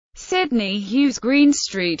Sidney Hughes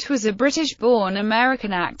Greenstreet was a British-born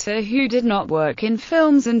American actor who did not work in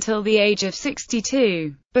films until the age of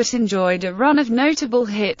 62, but enjoyed a run of notable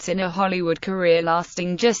hits in a Hollywood career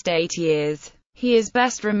lasting just 8 years. He is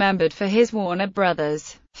best remembered for his Warner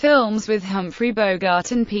Brothers films with Humphrey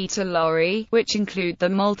Bogart and Peter Lorre, which include The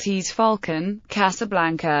Maltese Falcon,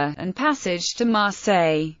 Casablanca, and Passage to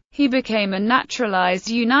Marseille. He became a naturalized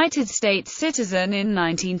United States citizen in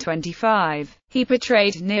 1925. He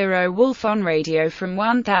portrayed Nero Wolfe on radio from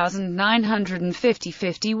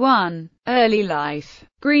 1950-51. Early life.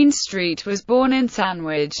 Greenstreet was born in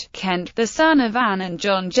Sandwich, Kent, the son of Anne and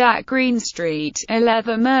John Jack Greenstreet, a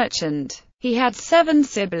leather merchant. He had 7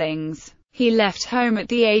 siblings. He left home at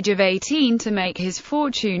the age of 18 to make his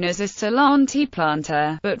fortune as a Ceylon tea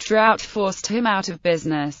planter, but drought forced him out of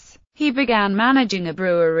business. He began managing a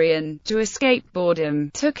brewery and, to escape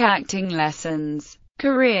boredom, took acting lessons.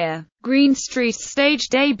 Career. Greenstreet's stage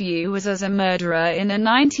debut was as a murderer in a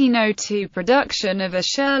 1902 production of a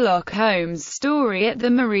Sherlock Holmes story at the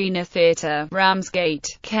Marina Theatre, Ramsgate,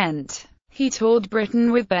 Kent. He toured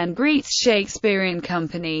Britain with Ben Greet's Shakespearean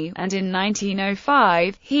Company, and in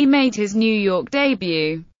 1905, he made his New York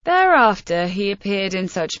debut. Thereafter he appeared in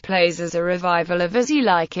such plays as a revival of As You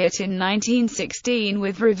Like It in 1916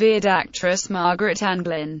 with revered actress Margaret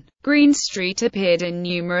Anglin. Greenstreet appeared in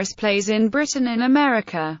numerous plays in Britain and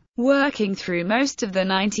America, working through most of the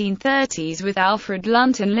 1930s with Alfred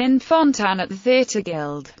Lunt and Lynn Fontanne at the Theatre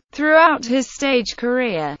Guild. Throughout his stage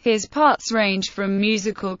career, his parts ranged from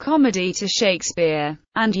musical comedy to Shakespeare,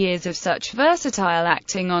 and years of such versatile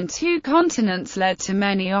acting on 2 continents led to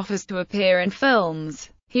many offers to appear in films.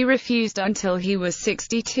 He refused until he was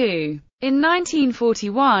 62. In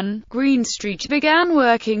 1941, Greenstreet began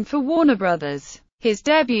working for Warner Brothers. His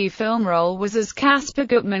debut film role was as Caspar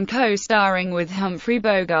Gutman, co-starring with Humphrey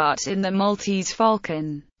Bogart in The Maltese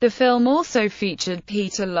Falcon. The film also featured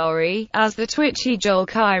Peter Lorre as the twitchy Joel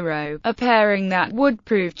Cairo, a pairing that would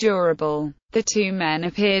prove durable. The 2 men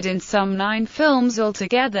appeared in some 9 films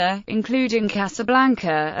altogether, including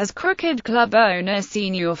Casablanca as crooked club owner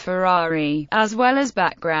Signor Ferrari, as well as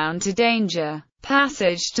Background to Danger.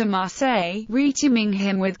 Passage to Marseille, reteaming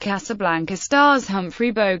him with Casablanca stars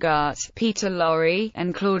Humphrey Bogart, Peter Lorre,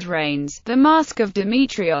 and Claude Rains. The Mask of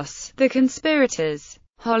Demetrios, The Conspirators,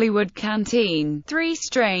 Hollywood Canteen, 3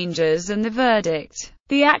 Strangers and The Verdict.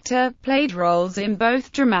 The actor played roles in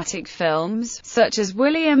both dramatic films, such as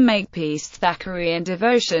William Makepeace Thackeray and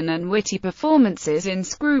Devotion, and witty performances in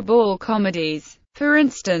screwball comedies. For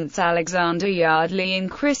instance, Alexander Yardley in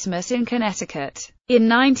Christmas in Connecticut. In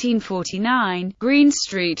 1949,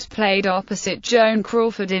 Greenstreet played opposite Joan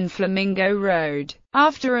Crawford in Flamingo Road.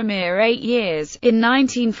 After a mere 8 years, in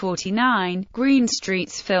 1949,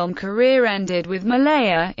 Greenstreet's film career ended with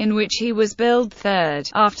Malaya, in which he was billed third,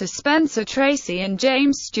 after Spencer Tracy and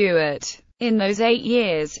James Stewart. In those 8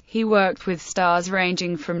 years, he worked with stars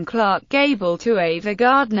ranging from Clark Gable to Ava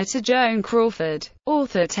Gardner to Joan Crawford.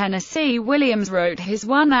 Author Tennessee Williams wrote his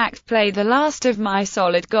one-act play The Last of My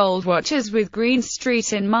Solid Gold Watchers with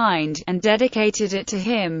Greenstreet in mind, and dedicated it to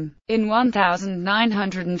him. In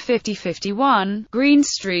 1950-51,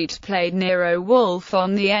 Greenstreet played Nero Wolfe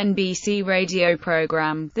on the NBC radio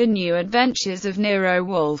program, The New Adventures of Nero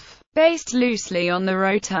Wolfe, based loosely on the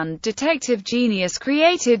rotund detective genius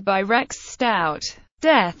created by Rex Stout.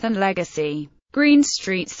 Death and legacy.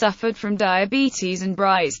 Greenstreet suffered from diabetes and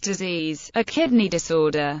Bright's disease, a kidney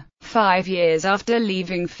disorder. 5 years after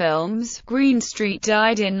leaving films, Greenstreet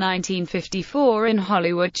died in 1954 in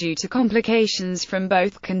Hollywood due to complications from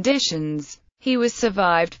both conditions. He was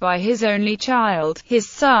survived by his only child, his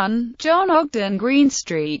son, John Ogden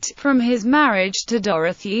Greenstreet, from his marriage to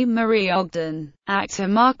Dorothy Marie Ogden. Actor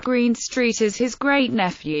Mark Greenstreet is his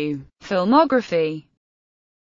great-nephew. Filmography.